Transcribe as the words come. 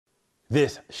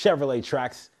This Chevrolet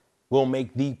Trax will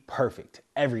make the perfect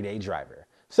everyday driver.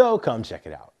 So come check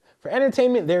it out. For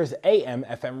entertainment, there's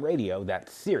AM/FM radio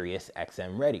that's Sirius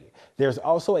XM ready. There's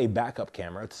also a backup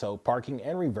camera, so parking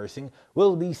and reversing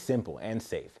will be simple and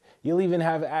safe. You'll even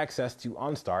have access to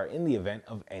OnStar in the event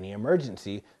of any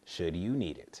emergency should you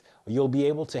need it. You'll be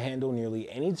able to handle nearly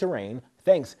any terrain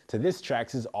thanks to this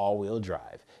Trax's all-wheel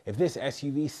drive. If this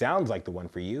SUV sounds like the one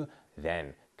for you,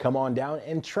 then come on down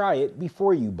and try it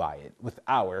before you buy it with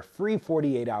our free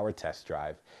 48-hour test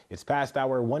drive. It's passed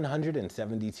our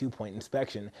 172-point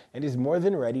inspection and is more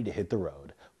than ready to hit the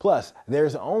road. Plus,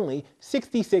 there's only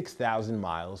 66,000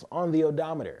 miles on the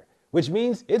odometer, which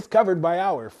means it's covered by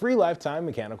our free lifetime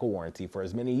mechanical warranty for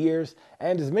as many years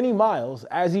and as many miles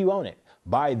as you own it.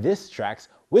 Buy this Trax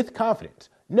with confidence,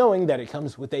 knowing that it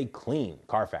comes with a clean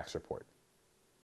CARFAX report.